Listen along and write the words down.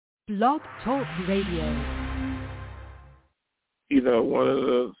Blog Talk Radio. You know, one of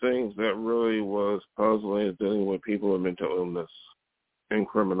the things that really was puzzling is dealing with people with mental illness and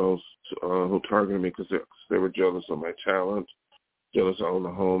criminals who targeted me because they were jealous of my talent, jealous I owned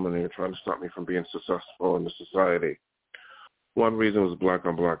a home, and they were trying to stop me from being successful in the society. One reason was black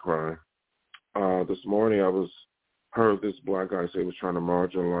on black crime. This morning I heard this black guy say he was trying to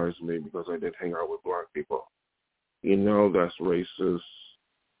marginalize me because I did hang out with black people. You know that's racist,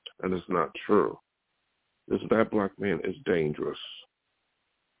 and it's not true. That black man is dangerous.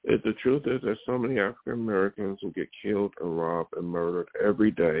 The truth is there's so many African Americans who get killed and robbed and murdered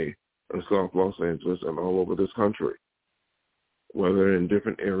every day in South Los Angeles and all over this country, whether in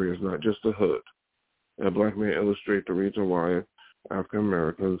different areas, not just the hood. And black men illustrate the reason why African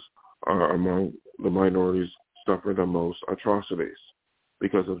Americans are among the minorities suffering the most atrocities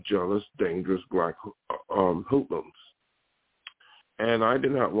because of jealous, dangerous black hoodlums. And I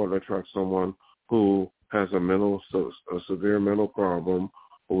did not want to attract someone who has a severe mental problem,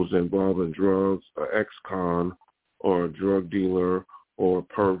 who's involved in drugs, an ex-con, or a drug dealer, or a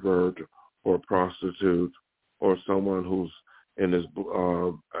pervert, or a prostitute, or someone who's in this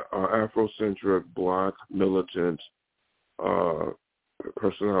Afrocentric, black, militant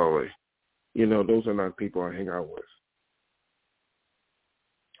personality. You know, those are not people I hang out with.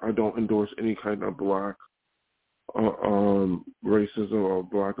 I don't endorse any kind of black racism or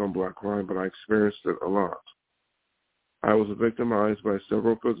black on black crime, but I experienced it a lot. I was victimized by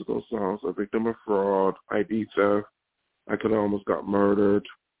several physical assaults, a victim of fraud, ID theft. I could have almost got murdered.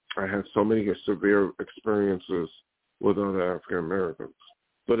 I had so many severe experiences with other African Americans,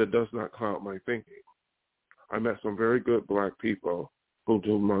 but it does not cloud my thinking. I met some very good black people who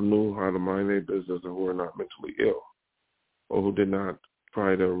knew how to mind their business and who were not mentally ill, or who did not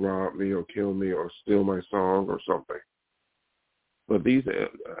try to rob me or kill me or steal my song or something. But these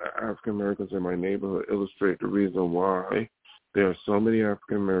African Americans in my neighborhood illustrate the reason why there are so many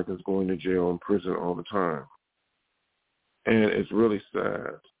African Americans going to jail and prison all the time. And it's really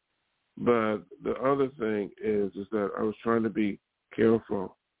sad. But the other thing is that I was trying to be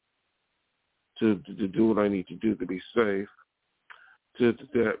careful to do what I need to do to be safe,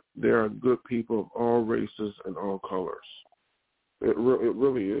 that there are good people of all races and all colors. It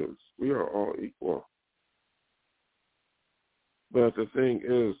really is. We are all equal. But the thing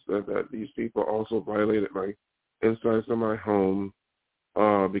is that these people also violated my insides of my home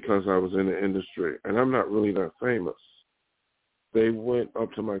because I was in the industry. And I'm not really that famous. They went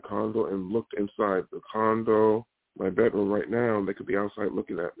up to my condo and looked inside the condo, my bedroom right now, and they could be outside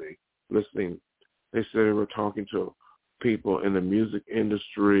looking at me, listening. They said they were talking to people in the music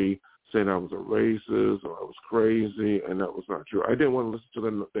industry, saying I was a racist or I was crazy, and that was not true. I didn't want to listen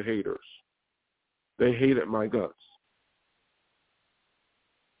to the haters. They hated my guts.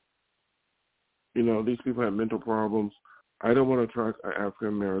 You know, these people have mental problems. I don't want to attract an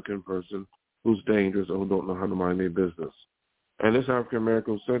African-American person who's dangerous or who don't know how to mind their business. And this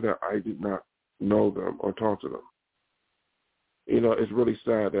African-American said that I did not know them or talk to them. You know, it's really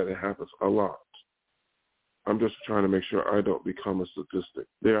sad that it happens a lot. I'm just trying to make sure I don't become a statistic.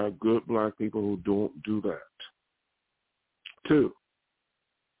 There are good black people who don't do that. 2,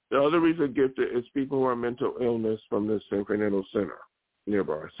 the other reason gifted is people who are mental illness from the San Fernando Center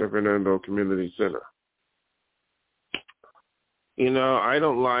nearby, San Fernando Community Center. You know, I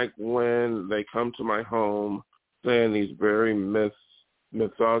don't like when they come to my home saying these very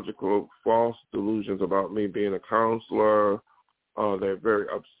mythological, false delusions about me being a counselor. They're very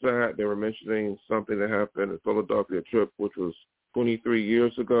upset. They were mentioning something that happened in Philadelphia trip, which was 23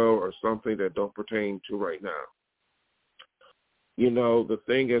 years ago, or something that don't pertain to right now. You know, the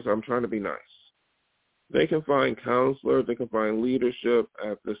thing is, I'm trying to be nice. They can find counselors. They can find leadership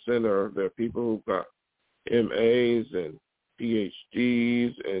at the center. There are people who've got MAs and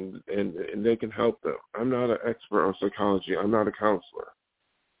PhDs, and they can help them. I'm not an expert on psychology. I'm not a counselor.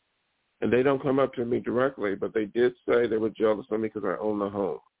 And they don't come up to me directly, but they did say they were jealous of me because I own the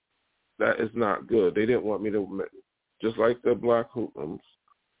home. That is not good. They didn't want me to, just like the black hoodlums,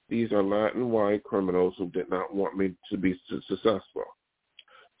 these are Latin white criminals who did not want me to be successful,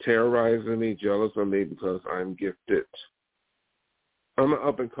 terrorizing me, jealous of me because I'm gifted. I'm an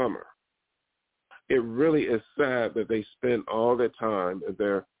up-and-comer. It really is sad that they spend all their time and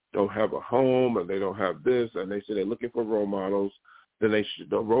they don't have a home and they don't have this, and they say they're looking for role models. Then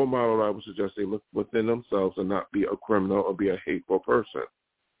the role model, I would suggest they look within themselves and not be a criminal or be a hateful person.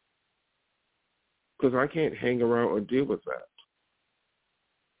 Because I can't hang around or deal with that.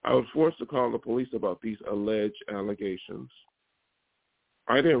 I was forced to call the police about these alleged allegations.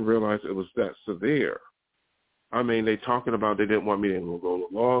 I didn't realize it was that severe. I mean, they talking about they didn't want me to go to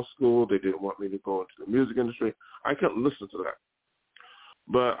law school. They didn't want me to go into the music industry. I couldn't listen to that.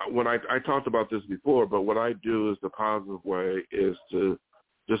 But when I talked about this before, but what I do is the positive way is to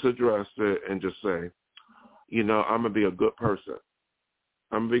just address it and just say, I'm going to be a good person.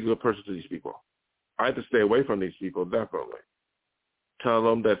 I'm going to be a good person to these people. I have to stay away from these people, definitely. Tell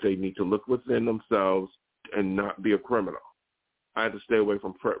them that they need to look within themselves and not be a criminal. I have to stay away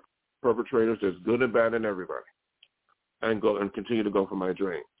from perpetrators. There's good and bad in everybody. And go and continue to go for my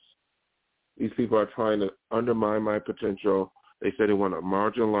dreams. These people are trying to undermine my potential. They say they want to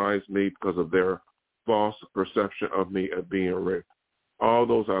marginalize me because of their false perception of me as being rich. All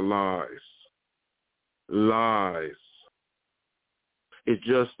those are lies. Lies. It's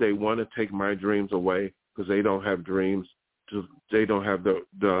just they want to take my dreams away because they don't have dreams. They don't have they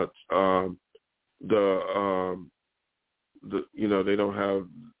don't have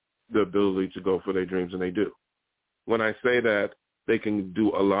the ability to go for their dreams, and they do. When I say that, they can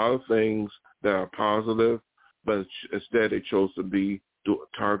do a lot of things that are positive, but instead they chose to be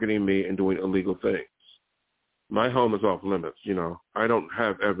targeting me and doing illegal things. My home is off limits, I don't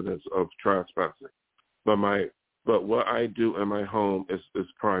have evidence of trespassing, but what I do in my home is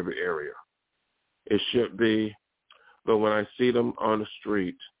private area. It should be, but when I see them on the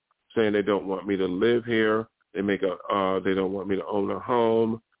street saying they don't want me to live here, they don't want me to own a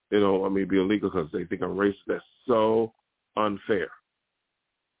home, they don't want me to be illegal because they think I'm racist. That's so unfair,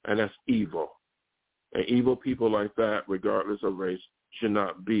 and that's evil. And evil people like that, regardless of race, should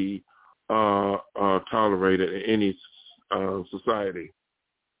not be tolerated in any society.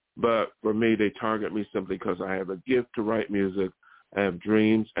 But for me, they target me simply because I have a gift to write music, I have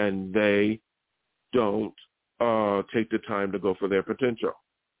dreams, and they don't take the time to go for their potential.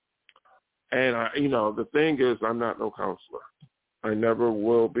 And, the thing is, I'm not no counselor. I never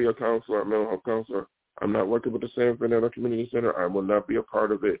will be a counselor, a mental health counselor. I'm not working with the San Fernando Community Center. I will not be a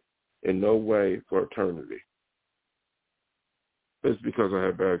part of it in no way for eternity. It's because I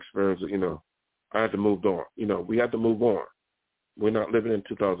had bad experiences. I had to move on. We had to move on. We're not living in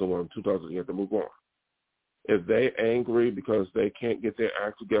 2001, 2000. You have to move on. If they angry because they can't get their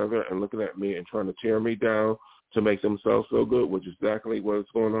act together and looking at me and trying to tear me down to make themselves feel good, which is exactly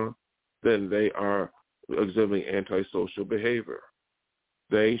what's going on, then they are exhibiting antisocial behavior.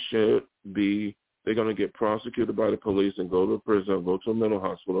 They're going to get prosecuted by the police and go to prison or go to a mental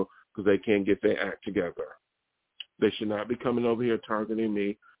hospital because they can't get their act together. They should not be coming over here targeting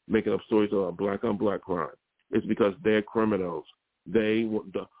me, making up stories about black-on-black crime. It's because they're criminals. They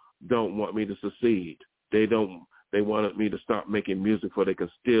don't want me to succeed. They wanted me to stop making music so they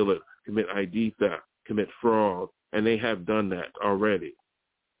can steal it, commit ID theft, commit fraud, and they have done that already.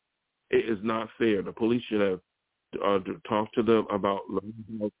 It is not fair. The police should have talked to them about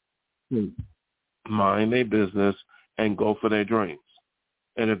mind their business and go for their dreams.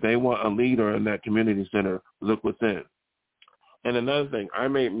 And if they want a leader in that community center, look within. And another thing, I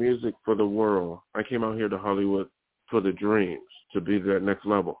made music for the world. I came out here to Hollywood for the dreams, to be that next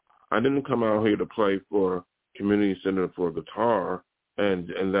level. I didn't come out here to play for community center for guitar and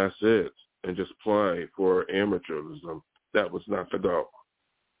that's it, and just play for amateurism. That was not the goal.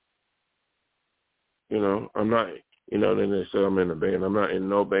 I'm not, then they say I'm in a band. I'm not in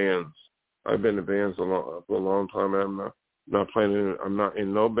no bands. I've been in bands for a long time. I'm not planning. I'm not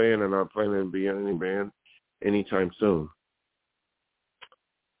in no band, and I'm not planning to be in any band anytime soon.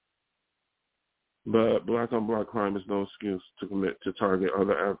 But black-on-black crime is no excuse to target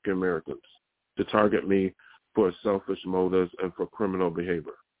other African Americans, to target me for selfish motives and for criminal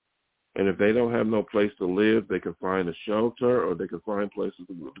behavior. And if they don't have no place to live, they can find a shelter or they can find places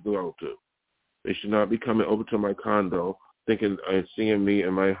to go to. They should not be coming over to my condo thinking and seeing me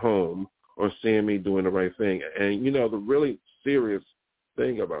in my home or seeing me doing the right thing. And, the really serious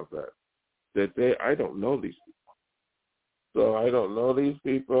thing about that I don't know these people. So I don't know these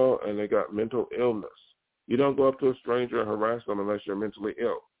people, and they got mental illness. You don't go up to a stranger and harass them unless you're mentally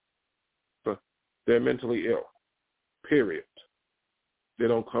ill. So they're mentally ill, period. They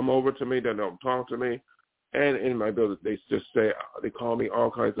don't come over to me. They don't talk to me. And in my building, they just say, they call me all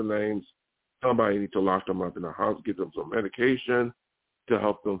kinds of names. Somebody needs to lock them up in the house, give them some medication to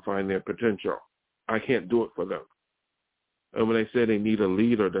help them find their potential. I can't do it for them. And when they say they need a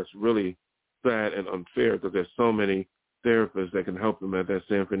leader, that's really sad and unfair because there's so many therapists that can help them at that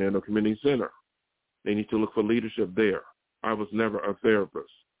San Fernando Community Center. They need to look for leadership there. I was never a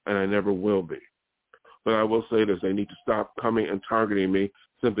therapist, and I never will be. But I will say this, they need to stop coming and targeting me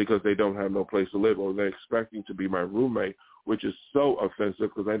simply because they don't have no place to live or they're expecting to be my roommate, which is so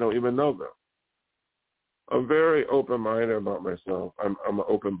offensive because I don't even know them. I'm very open-minded about myself. I'm an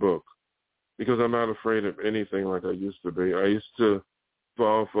open book. because I'm not afraid of anything like I used to be. I used to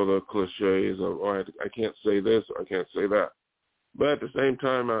fall for the cliches of, oh, I can't say this, or I can't say that. But at the same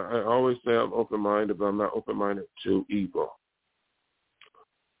time, I always say I'm open-minded, but I'm not open-minded to evil.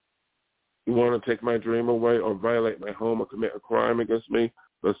 You want to take my dream away or violate my home or commit a crime against me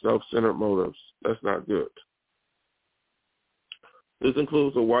for self-centered motives. That's not good. This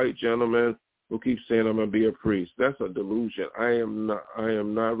includes a white gentleman who keeps saying I'm going to be a priest. That's a delusion. I am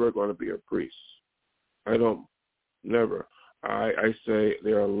never going to be a priest. Never. I say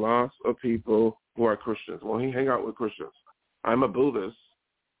there are lots of people who are Christians. Well, he hang out with Christians. I'm a Buddhist.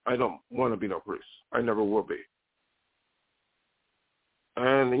 I don't want to be no priest. I never will be.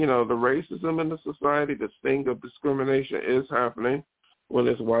 And, the racism in the society, the sting of discrimination is happening. When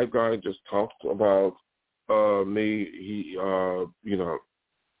this white guy just talked about me, he,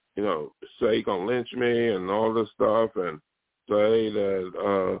 say he gonna lynch me and all this stuff, and say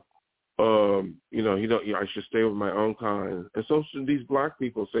that, I should stay with my own kind. And so should these black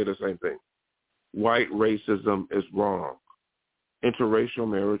people say the same thing. White racism is wrong. Interracial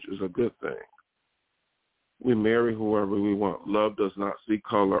marriage is a good thing. We marry whoever we want. Love does not see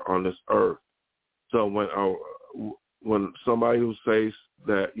color on this earth. So when somebody who says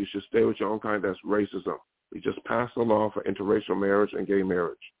that you should stay with your own kind, that's racism. We just passed a law for interracial marriage and gay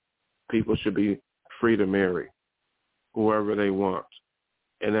marriage. People should be free to marry whoever they want.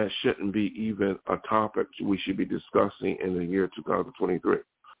 And that shouldn't be even a topic we should be discussing in the year 2023.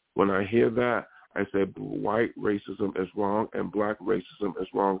 When I hear that, I say white racism is wrong and black racism is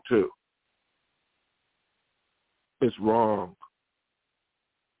wrong too. It's wrong.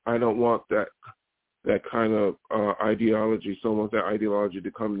 I don't want that kind of ideology, someone with that ideology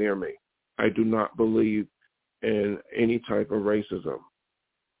to come near me. I do not believe in any type of racism.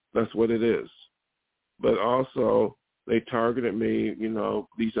 That's what it is. But also, they targeted me,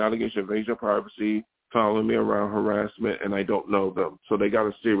 these allegations of invasion of privacy, following me around, harassment, and I don't know them. So they got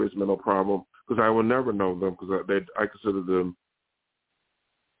a serious mental problem because I will never know them because I consider them,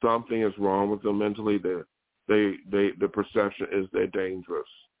 something is wrong with them mentally. The perception is they're dangerous.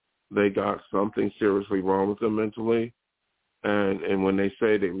 They got something seriously wrong with them mentally. And when they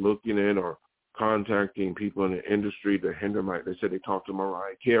say they're looking in or contacting people in the industry to hinder they said they talked to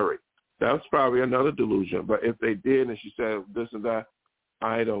Mariah Carey. That's probably another delusion. But if they did and she said this and that,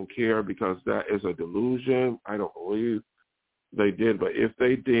 I don't care because that is a delusion. I don't believe they did. But if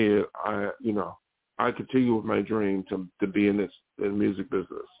they did, I continue with my dream to be in the music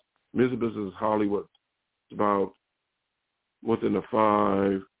business. Music business is Hollywood. It's about within a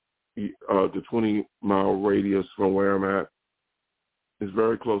 5 to 20-mile radius from where I'm at. It's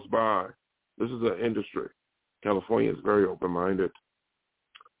very close by. This is an industry. California is very open-minded.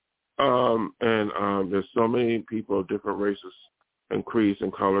 There's so many people of different races and creeds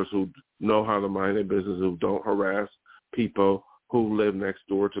and colors who know how to mind their business, who don't harass people who live next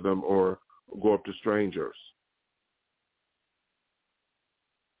door to them or go up to strangers.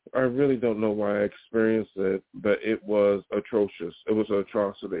 I really don't know why I experienced it, but it was atrocious. It was an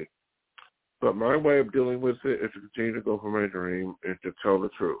atrocity. But my way of dealing with it is to continue to go for my dream and to tell the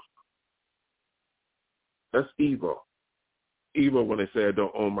truth. That's evil. Evil when they say I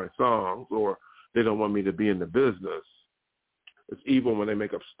don't own my songs or they don't want me to be in the business. It's evil when they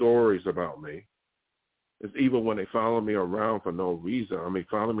make up stories about me. It's evil when they follow me around for no reason.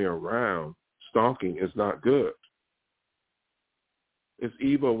 Follow me around. Stalking is not good. It's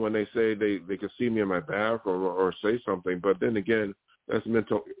evil when they say they can see me in my bathroom or say something, but then again, that's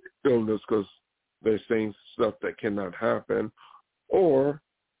mental illness because they're saying stuff that cannot happen, or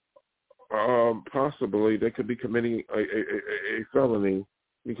possibly they could be committing a felony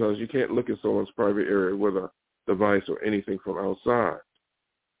because you can't look at someone's private area with a device or anything from outside.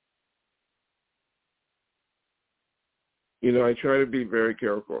 I try to be very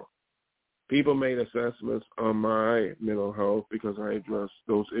careful. People made assessments on my mental health because I addressed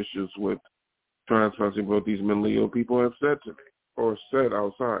those issues with trespassing, what these mentally ill people have said to me or said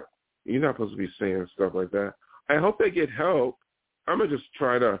outside. You're not supposed to be saying stuff like that. I hope they get help. I'm going to just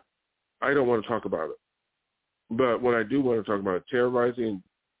I don't want to talk about it. But what I do want to talk about, terrorizing,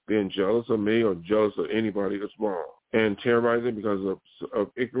 being jealous of me or jealous of anybody is wrong. And terrorizing because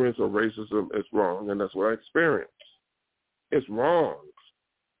of ignorance or racism is wrong, and that's what I experienced. It's wrong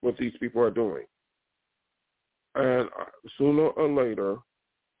what these people are doing. And sooner or later,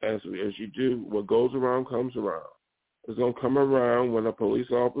 as you do, what goes around comes around. It's going to come around when a police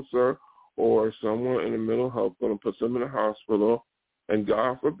officer or someone in the mental health going to put them in a hospital, and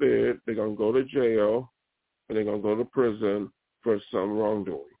God forbid, they're going to go to jail and they're going to go to prison for some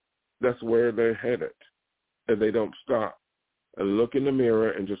wrongdoing. That's where they're headed, and they don't stop and look in the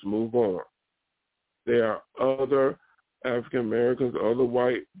mirror and just move on. There are other African Americans, other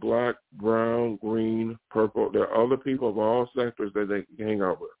white, black, brown, green, purple. There are other people of all sectors that they can hang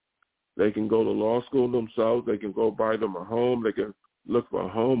out with. They can go to law school themselves. They can go buy them a home. They can look for a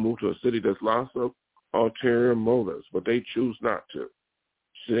home, move to a city. There's lots of ulterior motives, but they choose not to.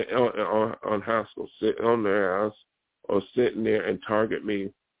 Sit on Haskell, sit on their ass, or sitting there and target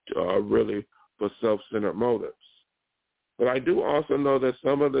me really for self-centered motives. But I do also know that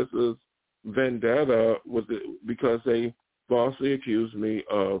some of this is vendetta because they falsely accused me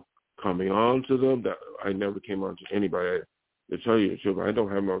of coming on to them. That I never came on to anybody. To tell you the truth, I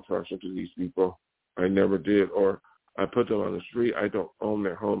don't have no attraction to these people. I never did. Or I put them on the street. I don't own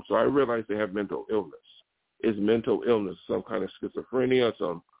their home. So I realize they have mental illness. Is mental illness some kind of schizophrenia,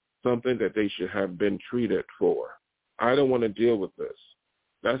 something that they should have been treated for? I don't want to deal with this.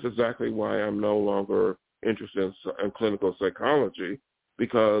 That's exactly why I'm no longer interested in clinical psychology,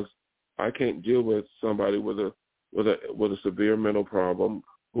 because I can't deal with somebody with a severe mental problem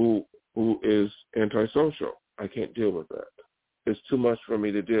who is antisocial. I can't deal with that. It's too much for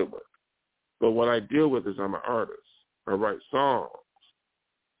me to deal with. But what I deal with is I'm an artist. I write songs.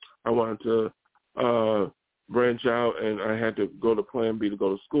 I wanted to branch out, and I had to go to Plan B to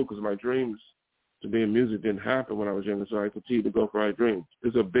go to school because my dreams to be in music didn't happen when I was younger, so I continued to go for my dreams.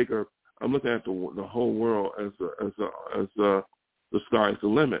 I'm looking at the whole world as the sky's the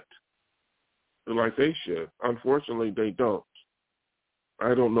limit, like they should. Unfortunately, they don't.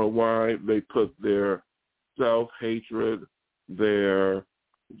 I don't know why they put their self-hatred, their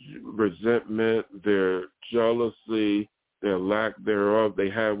resentment, their jealousy, their lack thereof they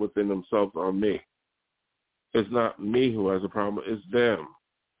have within themselves on me. It's not me who has a problem, it's them.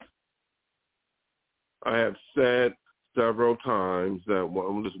 I have said several times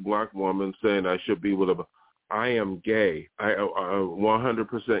that this black woman saying I should be with I am gay. I'm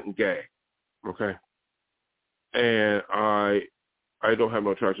 100% gay, okay? And I don't have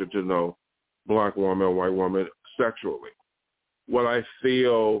no attraction to no black woman or white woman sexually. What I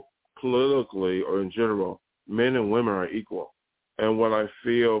feel politically or in general, men and women are equal. And what I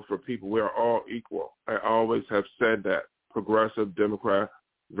feel for people, we are all equal. I always have said that. Progressive, Democrat,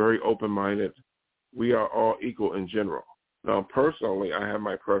 very open-minded. We are all equal in general. Now, personally, I have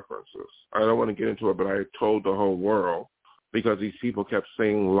my preferences. I don't want to get into it, but I told the whole world because these people kept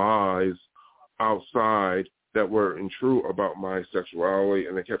saying lies outside that weren't true about my sexuality,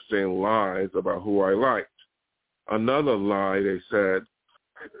 and they kept saying lies about who I liked. Another lie they said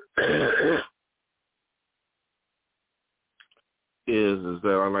is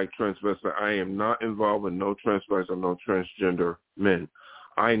that I like transvestite. I am not involved with no transvestite or no transgender men.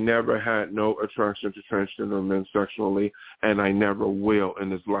 I never had no attraction to transgender men sexually, and I never will in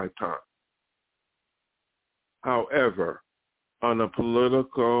this lifetime. However, on a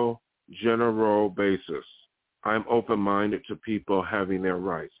political, general basis, I'm open-minded to people having their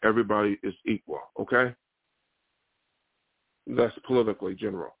rights. Everybody is equal, okay? That's politically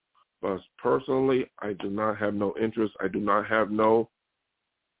general. But personally, I do not have no interest. I do not have no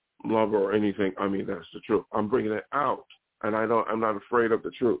love or anything. I mean, that's the truth. I'm bringing it out, and I'm not afraid of the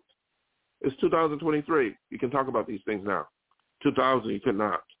truth. It's 2023. You can talk about these things now. 2000, you could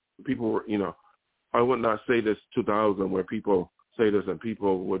not. People were, I would not say this 2000 where people say this and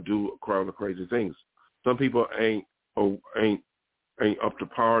people would do a crowd of crazy things. Some people ain't up to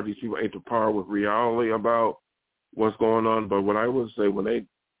par. These people ain't to par with reality about what's going on. But what I would say, when they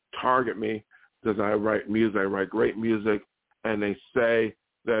target me because I write music, I write great music, and they say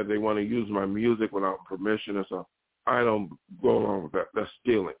that they want to use my music without permission or something, I don't go along with that. That's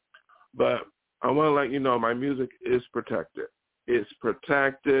stealing. But I want to let you know my music is protected. It's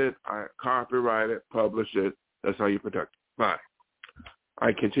protected. I copyright it, publish it. That's how you protect it. Bye.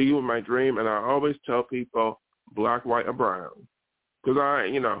 I continue with my dream, and I always tell people, black, white, or brown, because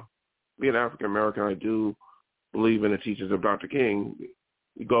being African-American, I do believe in the teachings of Dr. King.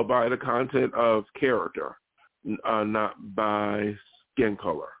 You go by the content of character, not by skin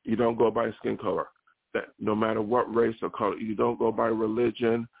color. You don't go by skin color. That no matter what race or color, you don't go by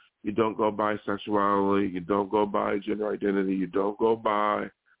religion. You don't go by sexuality. You don't go by gender identity. You don't go by,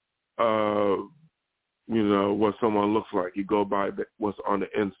 what someone looks like. You go by what's on the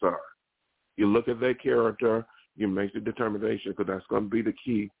inside. You look at their character. You make the determination, because that's going to be the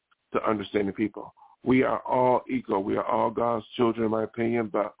key to understanding people. We are all equal. We are all God's children, in my opinion,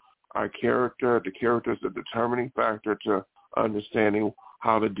 but the character is the determining factor to understanding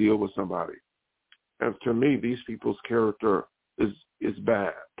how to deal with somebody. And to me, these people's character is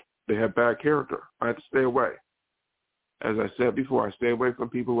bad. They have bad character. I have to stay away. As I said before, I stay away from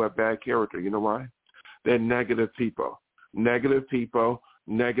people who have bad character. You know why? They're negative people. Negative people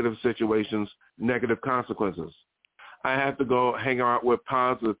negative situations, negative consequences. I have to go hang out with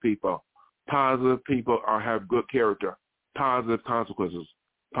positive people. Positive people have good character, positive consequences.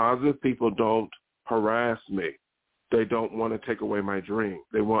 Positive people don't harass me. They don't want to take away my dream.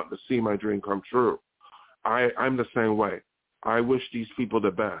 They want to see my dream come true. I'm the same way. I wish these people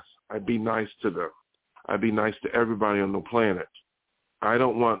the best. I'd be nice to them. I'd be nice to everybody on the planet. I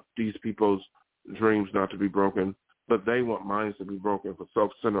don't want these people's dreams not to be broken, but they want mine to be broken for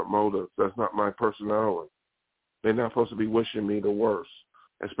self-centered motives. That's not my personality. They're not supposed to be wishing me the worst,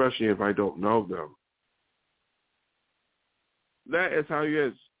 especially if I don't know them. That is how it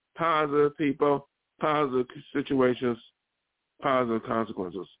is. Positive people, positive situations, positive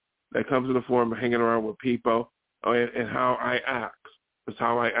consequences. That comes in the form of hanging around with people and how I act. It's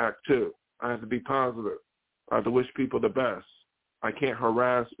how I act too. I have to be positive. I have to wish people the best. I can't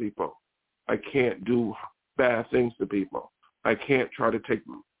harass people. I can't do bad things to people. I can't try to take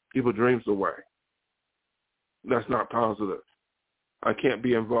people's dreams away. That's not positive. I can't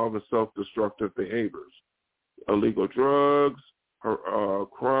be involved in self-destructive behaviors, illegal drugs,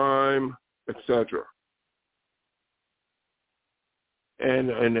 crime, etc. And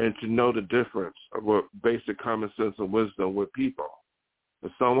to know the difference of what basic common sense and wisdom with people.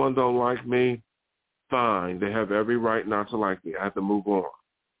 If someone don't like me, fine. They have every right not to like me. I have to move on.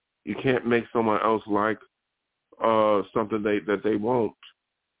 You can't make someone else like something that they won't.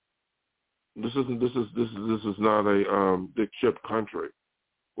 This is not a dictatorship country.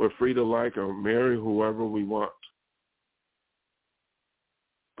 We're free to like or marry whoever we want.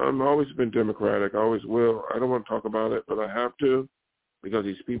 I've always been Democratic. I always will. I don't want to talk about it, but I have to, because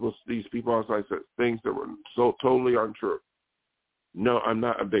these people outside said things that were so totally untrue. No, I'm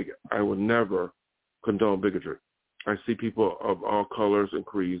not a bigot. I would never condone bigotry. I see people of all colors and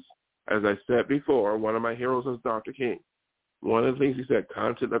creeds. As I said before, one of my heroes is Dr. King. One of the things he said,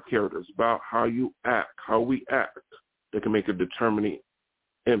 content of character, is about how you act, how we act, that can make a determining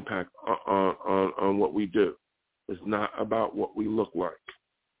impact on what we do. It's not about what we look like.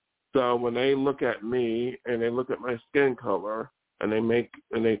 So when they look at me and they look at my skin color and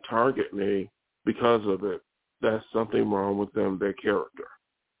they target me because of it, that's something wrong with them, their character.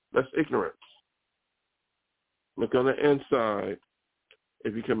 That's ignorance. Look on the inside.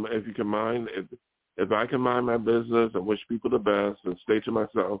 If I can mind my business and wish people the best and stay to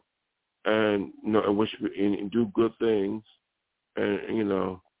myself and and do good things and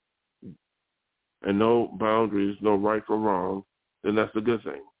and no boundaries, no right or wrong, then that's a good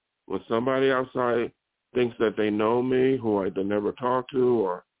thing. When somebody outside thinks that they know me, who I never talked to,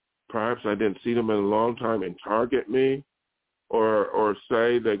 or perhaps I didn't see them in a long time and target me, or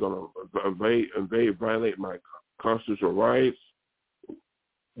say they're going to violate my constitutional rights,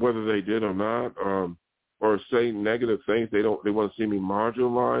 whether they did or not, or say negative things, they want to see me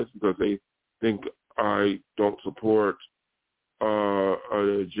marginalized because they think I don't support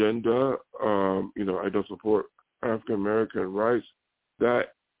an agenda. I don't support African American rights.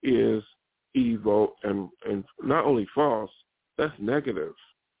 That is evil and not only false, that's negative.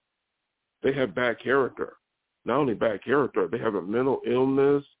 They have bad character. Not only bad character, they have a mental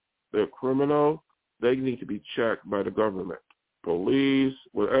illness, they're criminal, they need to be checked by the government. Police,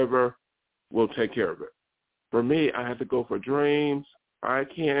 whatever, will take care of it. For me, I have to go for dreams. I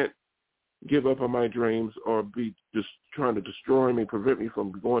can't give up on my dreams or be just trying to destroy me, prevent me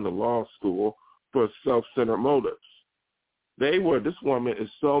from going to law school for self-centered motives. This woman is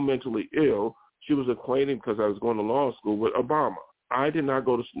so mentally ill, she was equating, because I was going to law school, with Obama. I did not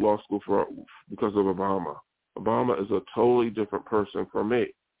go to law school because of Obama. Obama is a totally different person from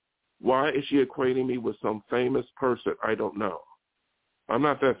me. Why is she equating me with some famous person? I don't know. I'm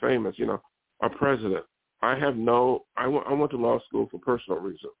not that famous, a president. I went to law school for personal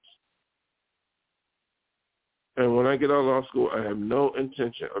reasons. And when I get out of law school, I have no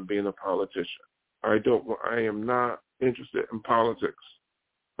intention of being a politician. I am not interested in politics.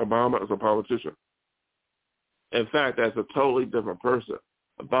 Obama is a politician. In fact, that's a totally different person.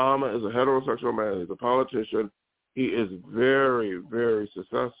 Obama is a heterosexual man. He's a politician. He is very, very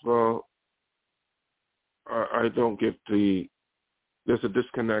successful. I don't get there's a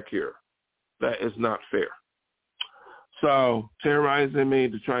disconnect here. That is not fair. So terrorizing me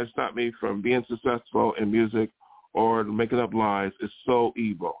to try and stop me from being successful in music or making up lies is so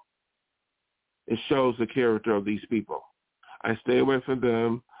evil. It shows the character of these people. I stay away from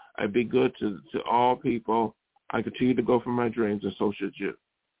them. I be good to all people. I continue to go for my dreams, and so should you.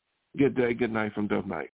 Good day, good night from Dove Night.